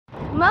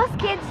Most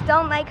kids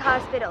don't like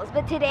hospitals,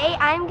 but today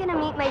I'm gonna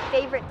meet my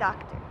favorite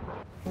doctor.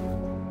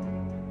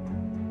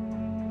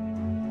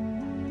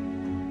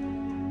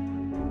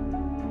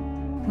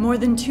 More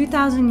than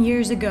 2,000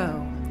 years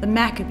ago, the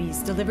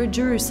Maccabees delivered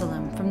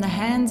Jerusalem from the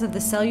hands of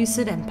the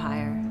Seleucid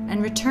Empire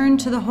and returned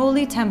to the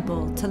Holy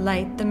Temple to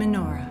light the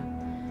menorah.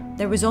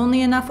 There was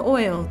only enough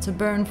oil to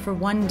burn for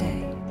one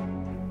day.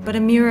 But a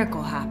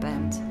miracle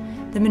happened.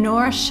 The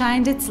menorah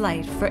shined its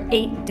light for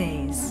 8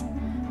 days.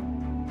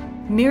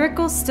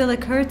 Miracles still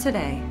occur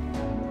today.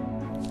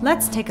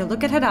 Let's take a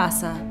look at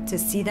Hadassah to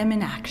see them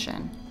in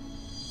action.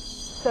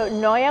 So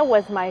Noya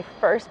was my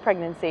first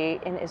pregnancy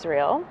in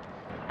Israel.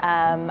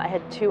 I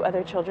had 2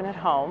 other children at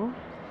home,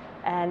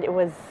 and it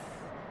was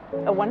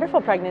a wonderful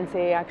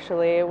pregnancy,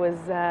 actually. It was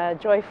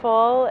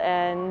joyful,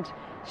 and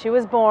she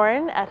was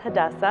born at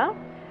Hadassah.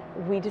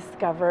 We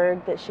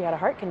discovered that she had a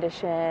heart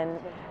condition,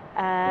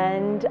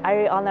 and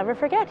I'll never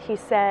forget, he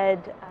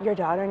said, "Your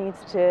daughter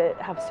needs to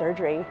have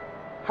surgery,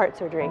 heart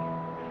surgery."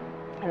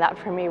 And that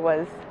for me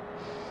was,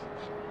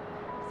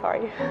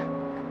 sorry.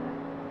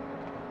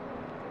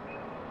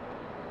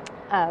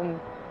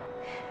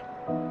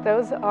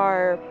 Those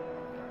are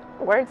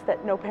words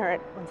that no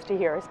parent wants to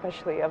hear,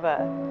 especially of a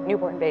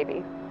newborn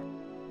baby.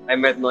 I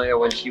met Noya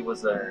when she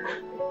was a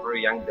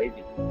very young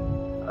baby.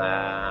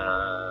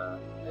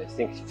 I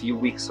think a few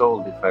weeks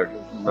old, if I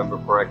remember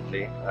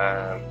correctly.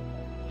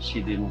 She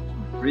didn't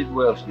breathe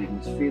well, she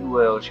didn't feel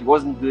well, she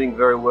wasn't doing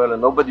very well,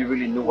 and nobody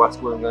really knew what's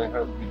going on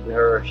with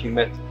her. She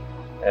met,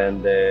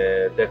 and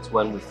that's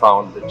when we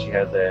found that she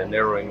had a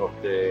narrowing of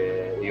the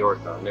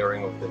aorta,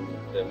 narrowing of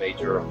the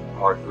major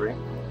artery.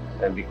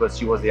 And because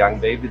she was a young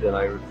baby, then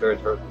I referred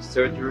her to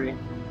surgery,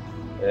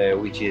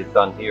 which is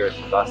done here at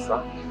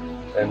Hadassah.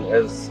 And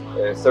as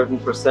a certain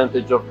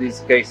percentage of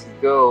these cases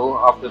go,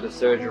 after the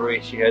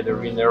surgery, she had a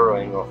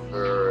re-narrowing of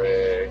her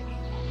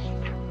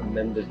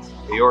amended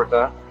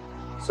aorta.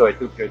 So I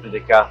took her to the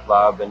cath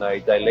lab and I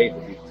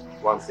dilated it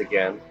once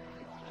again.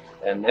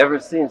 And ever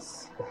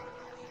since,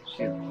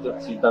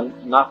 she's done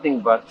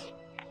nothing but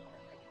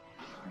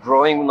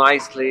growing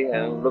nicely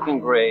and looking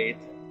great.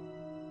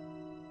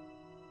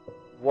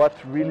 What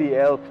really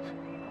helped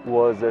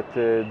was that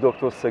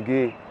Dr.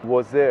 Sagi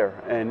was there,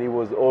 and he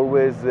was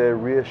always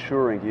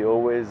reassuring. He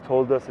always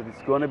told us that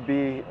it's going to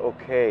be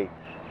okay,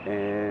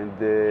 and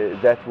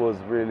that was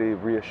really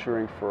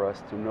reassuring for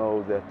us to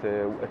know that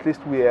at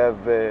least we have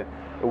a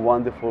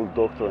wonderful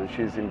doctor and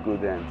she's in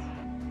good hands.